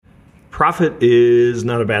profit is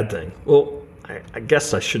not a bad thing. Well, I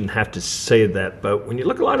guess I shouldn't have to say that, but when you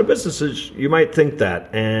look at a lot of businesses, you might think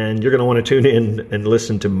that, and you're going to want to tune in and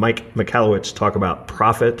listen to Mike Michalowicz talk about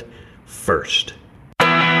profit first.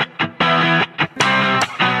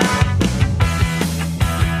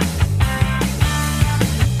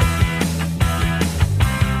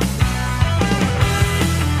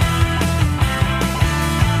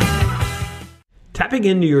 Tapping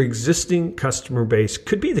into your existing customer base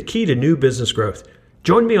could be the key to new business growth.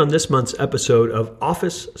 Join me on this month's episode of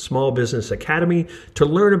Office Small Business Academy to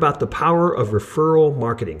learn about the power of referral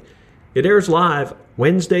marketing. It airs live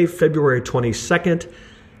Wednesday, February 22nd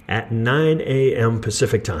at 9 a.m.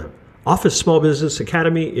 Pacific Time. Office Small Business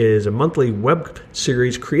Academy is a monthly web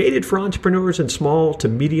series created for entrepreneurs and small to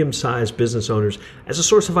medium-sized business owners as a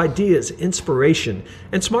source of ideas, inspiration,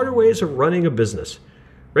 and smarter ways of running a business.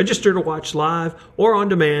 Register to watch live or on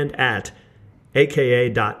demand at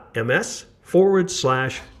aka.ms/duct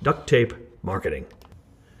tape marketing.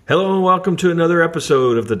 Hello and welcome to another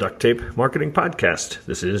episode of the Duct Tape Marketing Podcast.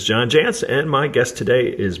 This is John Jantz, and my guest today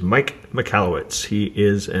is Mike Michalowicz. He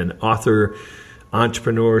is an author,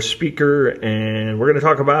 entrepreneur, speaker, and we're going to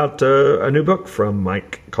talk about a new book from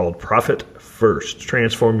Mike called Profit First.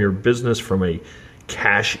 Transform your business from a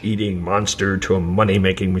cash-eating monster to a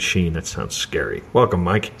money-making machine. That sounds scary. Welcome,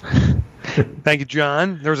 Mike. Thank you,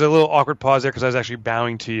 John. There was a little awkward pause there because I was actually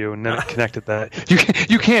bowing to you and then it connected that.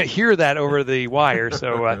 You can't hear that over the wire,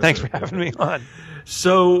 so thanks for having me on.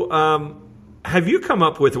 So have you come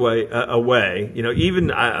up with a way, even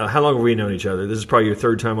how long have we known each other? This is probably your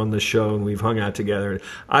third time on this show, and we've hung out together.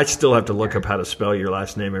 I still have to look up how to spell your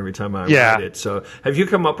last name every time I write it. So have you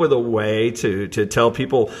come up with a way to tell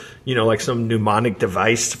people, like some mnemonic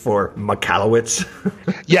device for Michalowicz?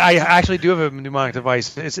 Yeah, I actually do have a mnemonic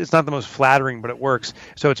device. It's not the most flattering, but it works.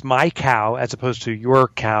 So it's my cow as opposed to your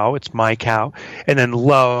cow. It's my cow. And then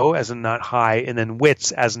low as in not high, and then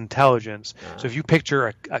wits as intelligence. So if you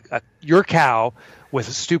picture your cow with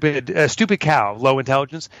a stupid cow, low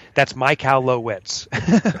intelligence, that's my cow, low wits.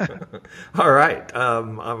 All right.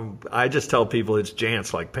 I just tell people it's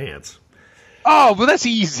Jantz like pants. Oh, well, that's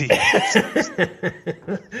easy. It's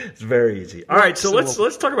very easy. All right, so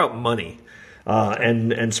let's talk about money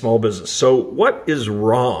and small business. So what is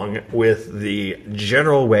wrong with the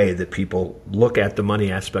general way that people look at the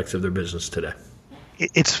money aspects of their business today?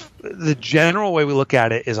 It's the general way we look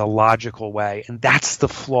at it is a logical way, and that's the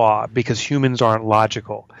flaw because humans aren't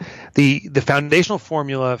logical. The foundational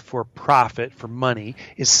formula for profit, for money,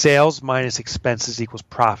 is sales minus expenses equals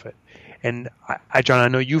profit. And John, I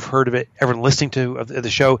know you've heard of it. Everyone listening to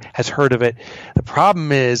the show has heard of it. The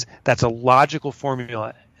problem is that's a logical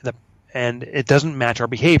formula, and it doesn't match our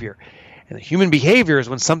behavior. And the human behavior is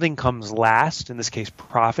when something comes last, in this case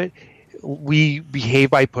profit, we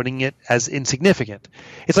behave by putting it as insignificant.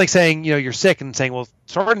 It's like saying, you're sick and saying, well,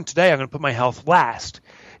 starting today, I'm going to put my health last.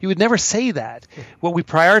 You would never say that. What we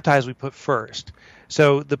prioritize, we put first.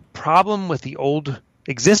 So the problem with the old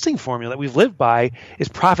existing formula that we've lived by is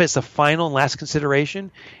profit is the final and last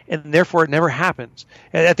consideration, and therefore it never happens.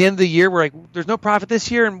 At the end of the year, we're like, there's no profit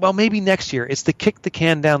this year, and well, maybe next year. It's the kick the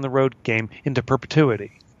can down the road game into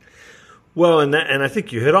perpetuity. Well, and I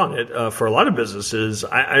think you hit on it. For a lot of businesses,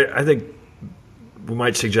 I think we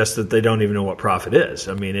might suggest that they don't even know what profit is.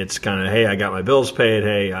 I mean, it's kind of, hey, I got my bills paid.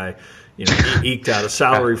 Hey, I eked out a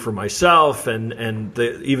salary for myself, and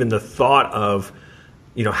even the thought of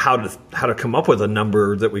how to come up with a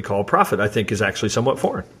number that we call profit, I think, is actually somewhat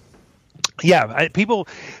foreign. Yeah,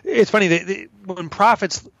 it's funny, when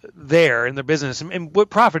profit's there in their business, and what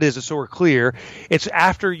profit is, so we're clear, it's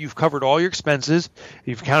after you've covered all your expenses,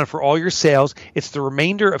 you've accounted for all your sales, it's the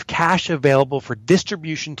remainder of cash available for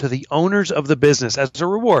distribution to the owners of the business as a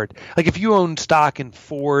reward. Like if you own stock in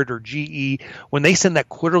Ford or GE, when they send that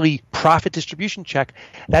quarterly profit distribution check,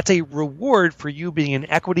 that's a reward for you being an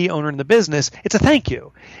equity owner in the business. It's a thank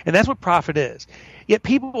you. And that's what profit is. Yet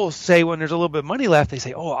people will say when there's a little bit of money left, they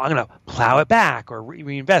say, oh, I'm going to plow it back or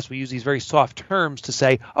reinvest. We use these very soft terms to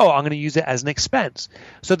say, oh, I'm going to use it as an expense.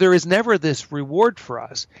 So there is never this reward for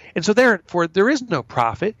us. And so therefore, there is no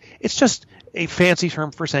profit. It's just a fancy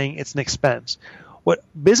term for saying it's an expense. What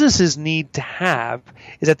businesses need to have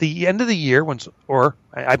is at the end of the year, or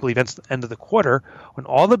I believe end of the quarter, when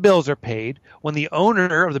all the bills are paid, when the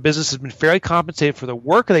owner of the business has been fairly compensated for the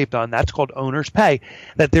work they've done, that's called owner's pay,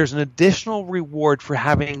 that there's an additional reward for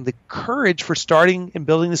having the courage for starting and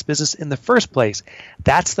building this business in the first place.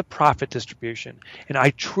 That's the profit distribution. And I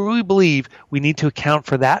truly believe we need to account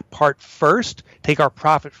for that part first, take our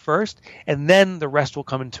profit first, and then the rest will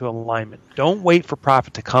come into alignment. Don't wait for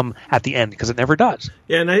profit to come at the end, because it never does.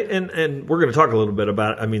 Yeah, and we're going to talk a little bit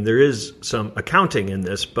about, I mean, there is some accounting in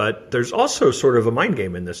this, but there's also sort of a mind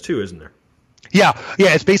game in this too, isn't there? Yeah,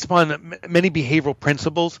 it's based upon many behavioral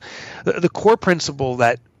principles. The core principle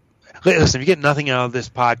that, listen, if you get nothing out of this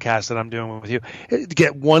podcast that I'm doing with you,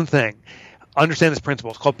 get one thing. Understand this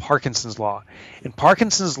principle. It's called Parkinson's Law. In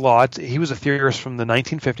Parkinson's Law, he was a theorist from the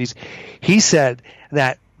 1950s. He said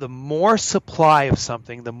that the more supply of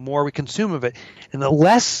something, the more we consume of it, and the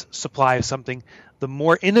less supply of something, the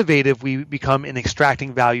more innovative we become in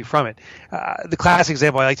extracting value from it. The classic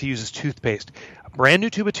example I like to use is toothpaste. A brand new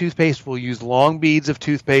tube of toothpaste, we'll use long beads of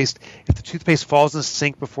toothpaste. If the toothpaste falls in the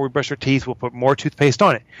sink before we brush our teeth, we'll put more toothpaste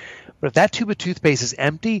on it. But if that tube of toothpaste is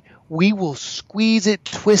empty, we will squeeze it,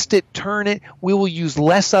 twist it, turn it. We will use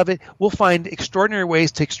less of it. We'll find extraordinary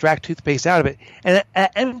ways to extract toothpaste out of it. And an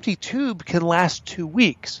empty tube can last 2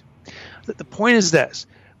 weeks. The point is this.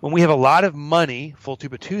 When we have a lot of money, full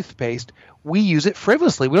tube of toothpaste, we use it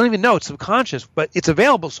frivolously. We don't even know it's subconscious, but it's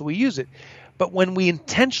available, so we use it. But when we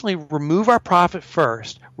intentionally remove our profit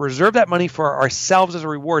first, reserve that money for ourselves as a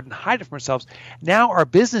reward and hide it from ourselves, now our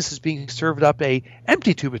business is being served up a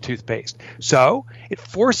empty tube of toothpaste. So it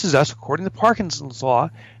forces us, according to Parkinson's Law,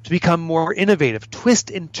 to become more innovative, twist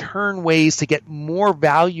and turn ways to get more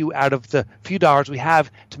value out of the few dollars we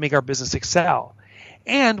have to make our business excel.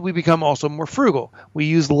 And we become also more frugal. We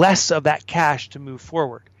use less of that cash to move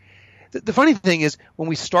forward. The funny thing is, when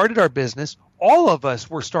we started our business, all of us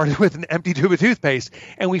were started with an empty tube of toothpaste,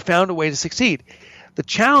 and we found a way to succeed. The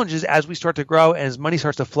challenge is, as we start to grow and as money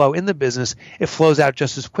starts to flow in the business, it flows out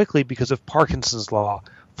just as quickly because of Parkinson's Law,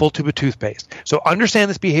 full tube of toothpaste. So understand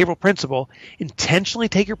this behavioral principle, intentionally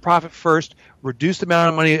take your profit first, reduce the amount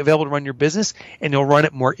of money available to run your business, and you'll run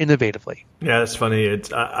it more innovatively. Yeah, that's funny.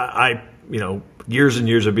 It's I years and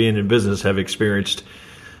years of being in business have experienced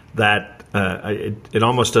that it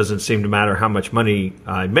almost doesn't seem to matter how much money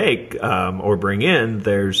I make or bring in.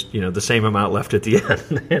 There's the same amount left at the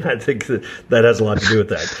end, and I think that has a lot to do with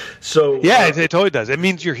that. So yeah, it totally does. It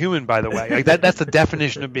means you're human, by the way. Like that's the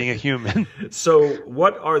definition of being a human. So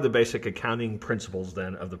what are the basic accounting principles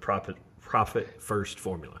then of the profit first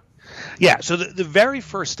formula? Yeah, so the very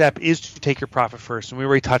first step is to take your profit first, and we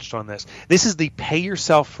already touched on this. This is the pay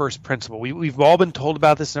yourself first principle. We've all been told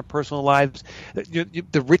about this in our personal lives.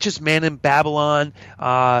 The richest man in Babylon,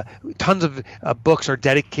 tons of books are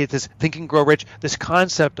dedicated to this, Think and Grow Rich, this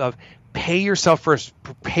concept of pay yourself first,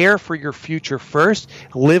 prepare for your future first,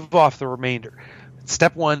 live off the remainder.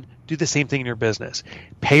 Step one, do the same thing in your business.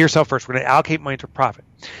 Pay yourself first. We're going to allocate money to profit.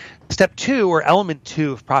 Step two, or element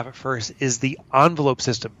two of profit first, is the envelope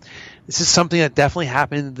system. This is something that definitely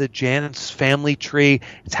happened in the Janus family tree.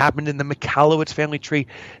 It's happened in the Michalowicz family tree.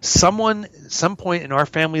 Someone, at some point in our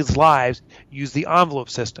family's lives, used the envelope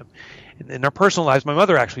system. In our personal lives, my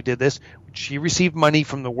mother actually did this. When she received money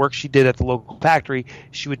from the work she did at the local factory,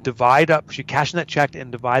 she would divide up, she'd cash in that check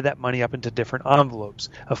and divide that money up into different envelopes.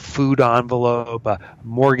 A food envelope, a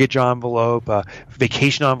mortgage envelope, a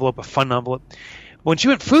vacation envelope, a fun envelope. When she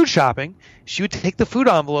went food shopping, she would take the food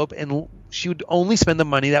envelope and she would only spend the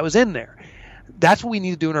money that was in there. That's what we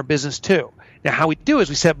need to do in our business too. Now, how we do is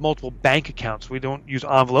we set up multiple bank accounts. We don't use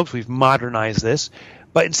envelopes. We've modernized this.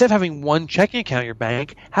 But instead of having one checking account at your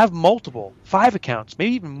bank, have multiple, 5 accounts,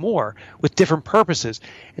 maybe even more, with different purposes.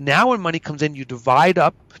 And now when money comes in, you divide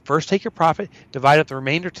up, first take your profit, divide up the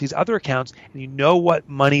remainder to these other accounts, and you know what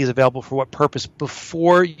money is available for what purpose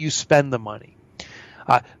before you spend the money.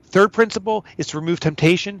 Third principle is to remove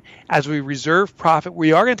temptation. As we reserve profit,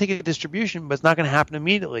 we are going to take a distribution, but it's not going to happen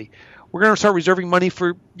immediately. We're going to start reserving money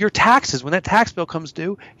for your taxes. When that tax bill comes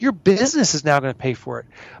due, your business is now going to pay for it.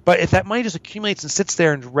 But if that money just accumulates and sits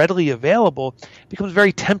there and is readily available, it becomes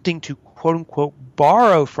very tempting to, quote unquote,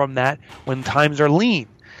 borrow from that when times are lean.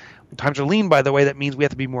 When times are lean, by the way, that means we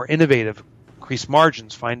have to be more innovative, increase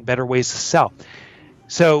margins, find better ways to sell.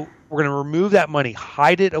 So we're going to remove that money,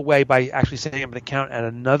 hide it away by actually setting up an account at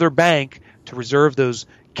another bank to reserve those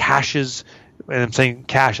cashes. And I'm saying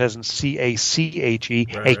cash as in C-A-C-H-E,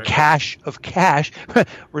 right. Cache of cash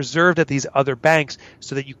reserved at these other banks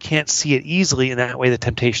so that you can't see it easily, and that way the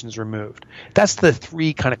temptation is removed. That's the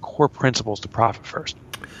 3 kind of core principles to profit first.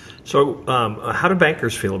 So, how do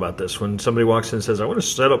bankers feel about this when somebody walks in and says, "I want to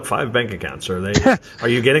set up 5 bank accounts"? Are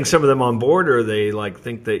you getting some of them on board, or they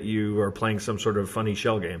think that you are playing some sort of funny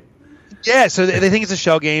shell game? Yeah, so they think it's a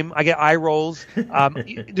shell game. I get eye rolls.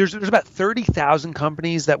 There's about 30,000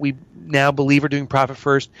 companies that we now believe are doing profit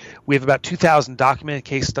first. We have about 2,000 documented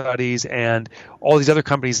case studies, and all these other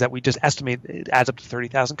companies that we just estimate it adds up to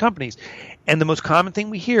 30,000 companies. And the most common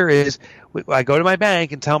thing we hear is I go to my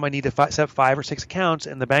bank and tell them I need to set up 5 or 6 accounts,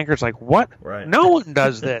 and the banker's like, "What? Right. No one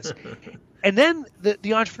does this." And then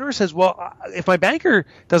the entrepreneur says, "Well, if my banker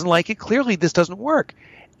doesn't like it, clearly this doesn't work."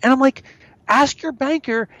 And I'm like, ask your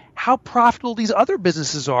banker how profitable these other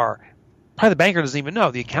businesses are. Probably the banker doesn't even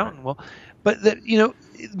know. The accountant will. But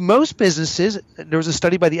most businesses, there was a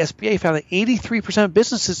study by the SBA found that 83% of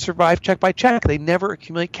businesses survive check by check. They never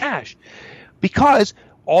accumulate cash because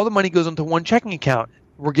all the money goes into one checking account.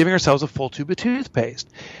 We're giving ourselves a full tube of toothpaste.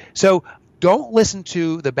 So don't listen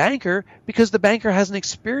to the banker because the banker hasn't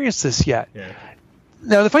experienced this yet. Yeah.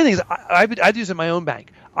 Now, the funny thing is I do this in my own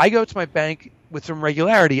bank. I go to my bank with some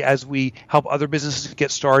regularity as we help other businesses get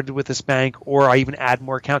started with this bank, or I even add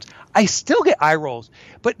more accounts. I still get eye rolls.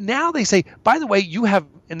 But now they say, by the way, you have,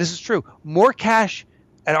 and this is true, more cash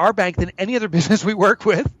at our bank than any other business we work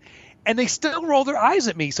with. And they still roll their eyes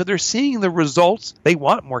at me. So they're seeing the results. They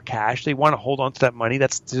want more cash. They want to hold on to that money.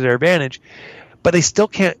 That's to their advantage. But they still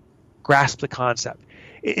can't grasp the concept.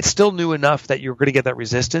 It's still new enough that you're going to get that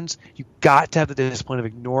resistance. You've got to have the discipline of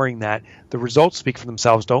ignoring that. The results speak for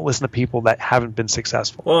themselves. Don't listen to people that haven't been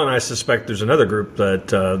successful. Well, and I suspect there's another group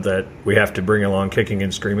that we have to bring along kicking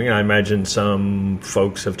and screaming. I imagine some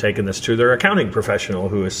folks have taken this to their accounting professional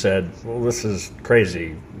who has said, "Well, this is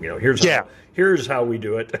crazy. Here's how we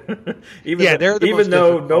do it." even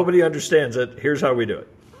though nobody understands it, here's how we do it.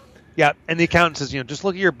 Yeah, and the accountant says, just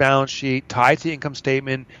look at your balance sheet, tie it to the income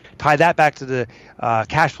statement, tie that back to the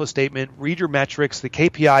cash flow statement, read your metrics, the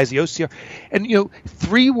KPIs, the OCR, and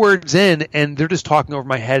 3 words in, and they're just talking over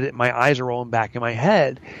my head, and my eyes are rolling back in my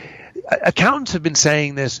head. Accountants have been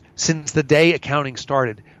saying this since the day accounting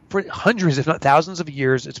started. For hundreds, if not thousands of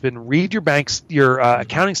years, it's been read your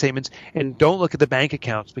accounting statements and don't look at the bank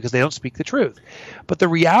accounts because they don't speak the truth. But the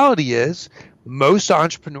reality is most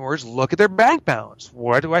entrepreneurs look at their bank balance.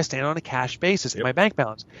 Where do I stand on a cash basis in my bank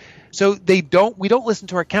balance? So we don't listen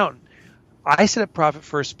to our accountant. I set up Profit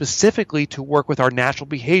First specifically to work with our natural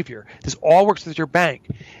behavior. This all works with your bank.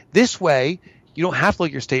 This way, you don't have to look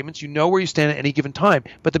at your statements. You know where you stand at any given time.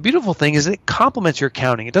 But the beautiful thing is it complements your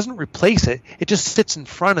accounting. It doesn't replace it. It just sits in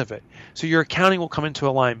front of it. So your accounting will come into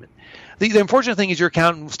alignment. The unfortunate thing is your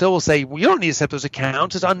accountant still will say, well, you don't need to set those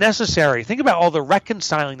accounts. It's unnecessary. Think about all the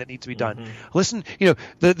reconciling that needs to be done. Mm-hmm. Listen,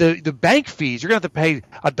 the bank fees, you're going to have to pay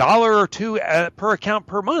 $1 or $2 per account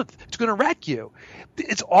per month. It's going to wreck you.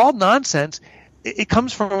 It's all nonsense. It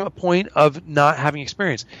comes from a point of not having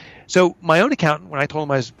experience. So my own accountant, when I told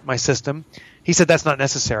him my system, he said that's not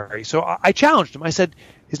necessary. So I challenged him. I said,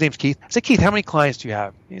 his name's Keith. I said, Keith, how many clients do you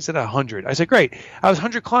have? He said 100. I said, great. I was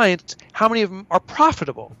 100 clients. How many of them are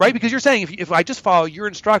profitable, right? Because you're saying if I just follow your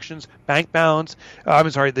instructions, bank balance,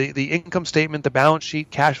 the income statement, the balance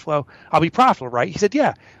sheet, cash flow, I'll be profitable, right? He said,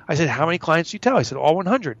 yeah. I said, how many clients do you tell? He said, all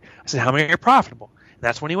 100. I said, how many are profitable? And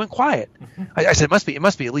that's when he went quiet. Mm-hmm. I said, it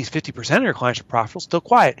must be at least 50% of your clients are profitable, still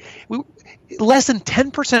quiet. Less than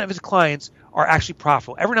 10% of his clients are actually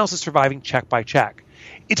profitable. Everyone else is surviving check by check.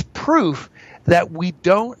 It's proof that we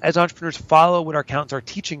don't, as entrepreneurs, follow what our accountants are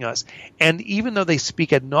teaching us. And even though they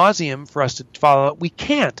speak ad nauseum for us to follow, we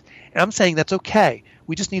can't. And I'm saying that's okay.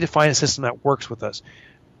 We just need to find a system that works with us.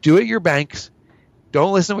 Do it at your banks.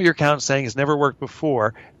 Don't listen to what your accountant's saying. It's never worked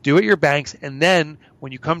before. Do it at your banks. And then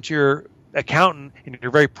when you come to your accountant and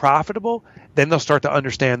you're very profitable, then they'll start to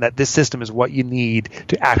understand that this system is what you need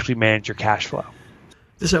to actually manage your cash flow.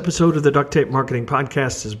 This episode of the Duct Tape Marketing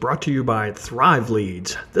Podcast is brought to you by Thrive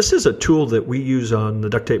Leads. This is a tool that we use on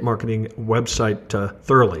the Duct Tape Marketing website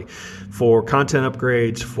thoroughly for content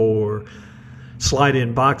upgrades, for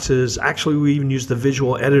slide-in boxes. Actually, we even use the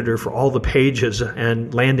visual editor for all the pages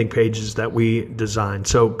and landing pages that we design.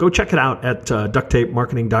 So go check it out at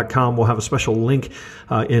ducttapemarketing.com. We'll have a special link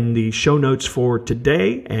in the show notes for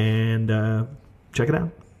today, and check it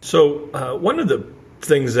out. So one of the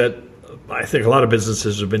things that I think a lot of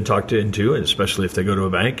businesses have been talked into, and especially if they go to a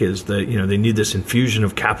bank, is that they need this infusion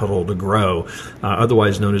of capital to grow,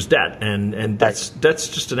 otherwise known as debt, and that's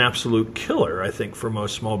just an absolute killer, I think, for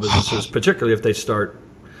most small businesses, particularly if they start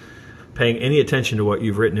paying any attention to what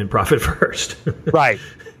you've written in Profit First. Right.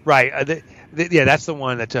 Yeah, that's the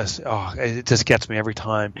one that just gets me every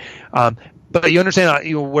time. But you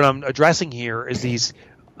understand, what I'm addressing here is these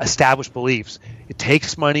established beliefs. It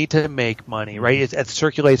takes money to make money, right? It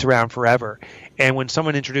circulates around forever. And when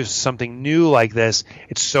someone introduces something new like this,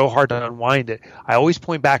 it's so hard to unwind it. I always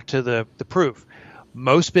point back to the proof.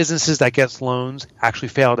 Most businesses that get loans actually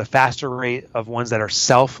fail at a faster rate of ones that are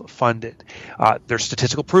self-funded. There's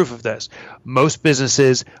statistical proof of this. Most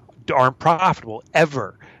businesses aren't profitable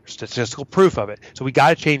ever. There's statistical proof of it. So we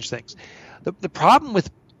got to change things. The problem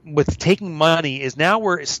with taking money is now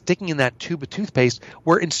we're sticking in that tube of toothpaste.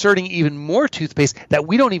 We're inserting even more toothpaste that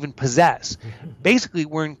we don't even possess. Basically,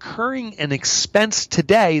 we're incurring an expense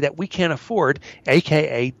today that we can't afford,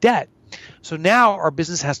 aka debt. So now our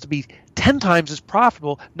business has to be 10 times as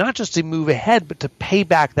profitable, not just to move ahead, but to pay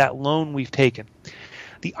back that loan we've taken.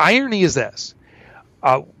 The irony is this.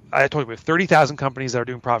 I told you we have 30,000 companies that are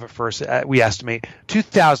doing profit first. We estimate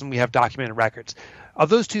 2,000 we have documented records. Of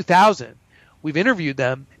those 2,000, we've interviewed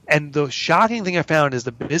them, and the shocking thing I found is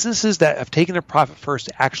the businesses that have taken their profit first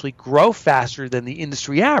actually grow faster than the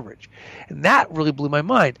industry average. And that really blew my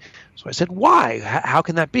mind. So I said, why? How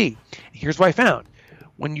can that be? Here's what I found.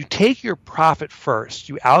 When you take your profit first,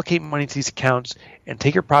 you allocate money to these accounts and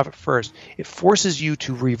take your profit first, it forces you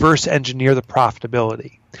to reverse engineer the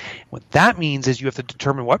profitability. What that means is you have to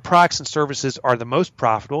determine what products and services are the most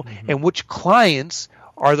profitable and which clients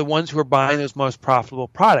are the ones who are buying those most profitable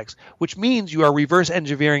products, which means you are reverse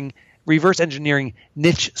engineering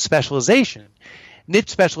niche specialization.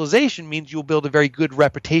 Niche specialization means you'll build a very good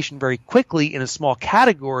reputation very quickly in a small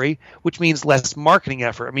category, which means less marketing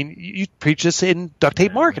effort. I mean, you preach this in duct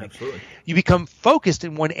tape marketing. Absolutely. You become focused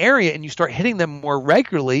in one area and you start hitting them more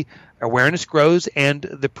regularly. Awareness grows and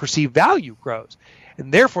the perceived value grows.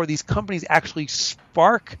 And therefore, these companies actually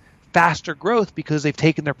spark faster growth because they've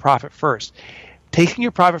taken their profit first. Taking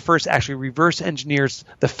your profit first actually reverse engineers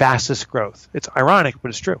the fastest growth. It's ironic, but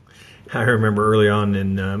it's true. I remember early on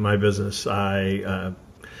in my business, I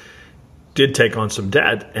did take on some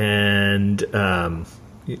debt, and then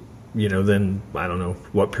I don't know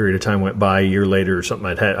what period of time went by, a year later or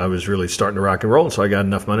something. I was really starting to rock and roll, so I got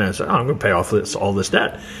enough money. I said, I'm going to pay off all this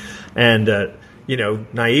debt, and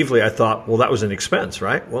naively I thought, well, that was an expense,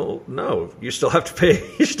 right? Well, no, you still have to pay.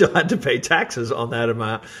 You still had to pay taxes on that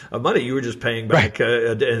amount of money. You were just paying back,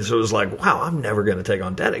 right. And so it was like, wow, I'm never going to take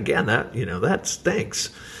on debt again. That stinks.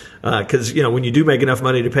 Because when you do make enough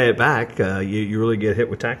money to pay it back, you really get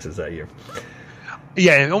hit with taxes that year.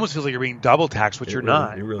 Yeah, it almost feels like you're being double taxed, which you're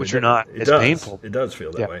not. It's painful. It does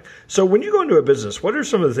feel that way. So when you go into a business, what are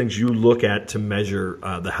some of the things you look at to measure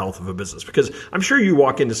the health of a business? Because I'm sure you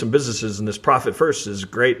walk into some businesses and this profit first is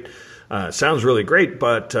great. Sounds really great,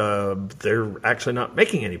 but they're actually not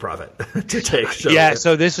making any profit to take.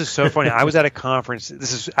 So this is so funny. I was at a conference.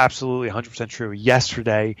 This is absolutely 100% true.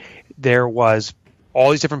 Yesterday, there was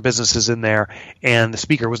all these different businesses in there, and the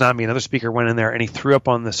speaker was not me. Another speaker went in there, and he threw up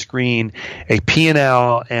on the screen a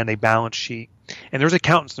P&L and a balance sheet. And there was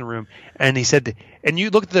accountants in the room, and he said, and you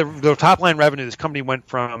look at the top line revenue, this company went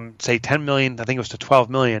from, say, 10 million, I think it was to 12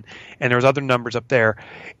 million, and there was other numbers up there.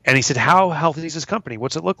 And he said, how healthy is this company?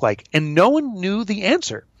 What's it look like? And no one knew the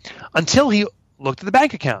answer until he looked at the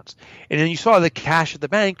bank accounts. And then you saw the cash at the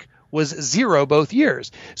bank was zero both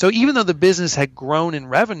years. So even though the business had grown in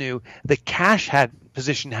revenue, the cash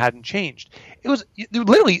position hadn't changed. It was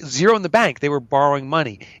literally zero in the bank. They were borrowing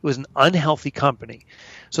money. It was an unhealthy company.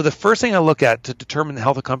 So the first thing I look at to determine the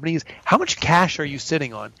health of a company is how much cash are you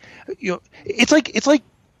sitting on? It's like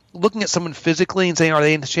looking at someone physically and saying, are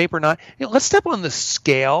they in shape or not? Let's step on the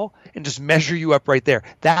scale and just measure you up right there.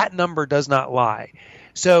 That number does not lie.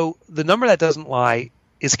 So the number that doesn't lie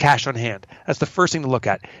is cash on hand. That's the first thing to look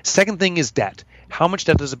at. Second thing is debt. How much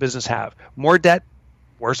debt does a business have? More debt,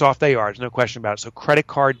 worse off they are. There's no question about it. So credit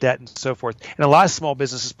card debt and so forth. And a lot of small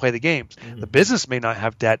businesses play the games. The business may not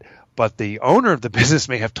have debt, but the owner of the business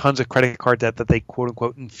may have tons of credit card debt that they quote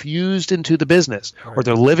unquote infused into the business, or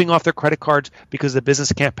they're living off their credit cards because the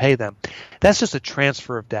business can't pay them. That's just a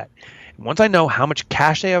transfer of debt. And once I know how much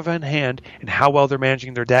cash they have on hand and how well they're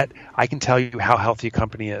managing their debt, I can tell you how healthy a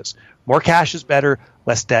company is. More cash is better,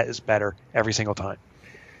 less debt is better every single time.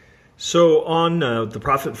 So on the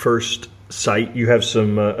Profit First site, you have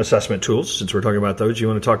some assessment tools. Since we're talking about those, you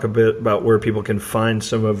want to talk a bit about where people can find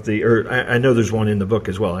some of the, or I know there's one in the book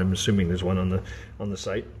as well. I'm assuming there's one on the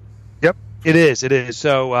site. Yep, it is.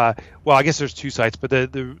 So, well, I guess there's two sites, but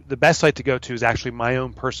the best site to go to is actually my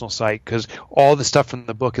own personal site because all the stuff from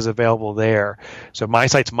the book is available there. So my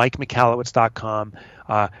site's MikeMichalowicz.com.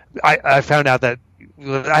 I found out that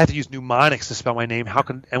I have to use mnemonics to spell my name. How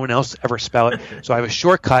can anyone else ever spell it? So I have a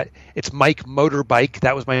shortcut. It's Mike Motorbike.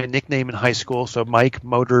 That was my nickname in high school. So Mike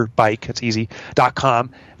Motorbike, that's easy, .com.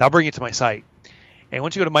 And I'll bring it to my site. And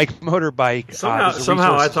once you go to Mike Motorbike,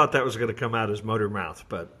 somehow I thought that was going to come out as Motor Mouth,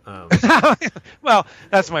 but well,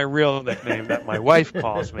 that's my real nickname that my wife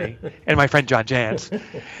calls me, and my friend John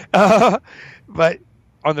Jantz. But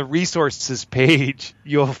on the resources page,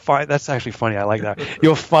 you'll find, that's actually funny. I like that.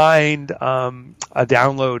 You'll find a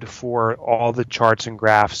download for all the charts and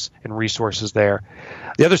graphs and resources there.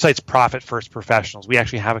 The other site's Profit First Professionals. We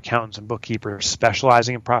actually have accountants and bookkeepers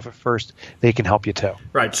specializing in Profit First. They can help you too.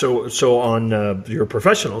 Right. So on your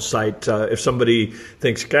professional site, if somebody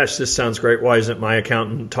thinks, gosh, this sounds great, why isn't my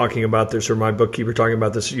accountant talking about this or my bookkeeper talking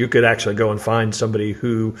about this? You could actually go and find somebody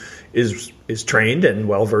who is trained and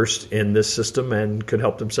well-versed in this system and could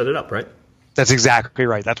help them set it up, right? That's exactly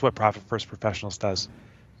right. That's what Profit First Professionals does.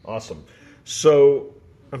 Awesome. So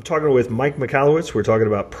I'm talking with Mike Michalowicz. We're talking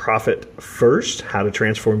about Profit First, how to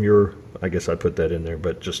transform your, I guess I put that in there,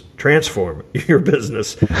 but just transform your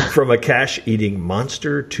business from a cash-eating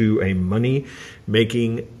monster to a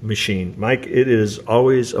money-making machine. Mike, it is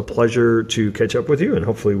always a pleasure to catch up with you, and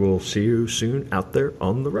hopefully we'll see you soon out there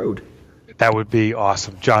on the road. That would be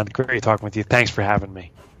awesome. John, great talking with you. Thanks for having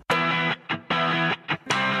me.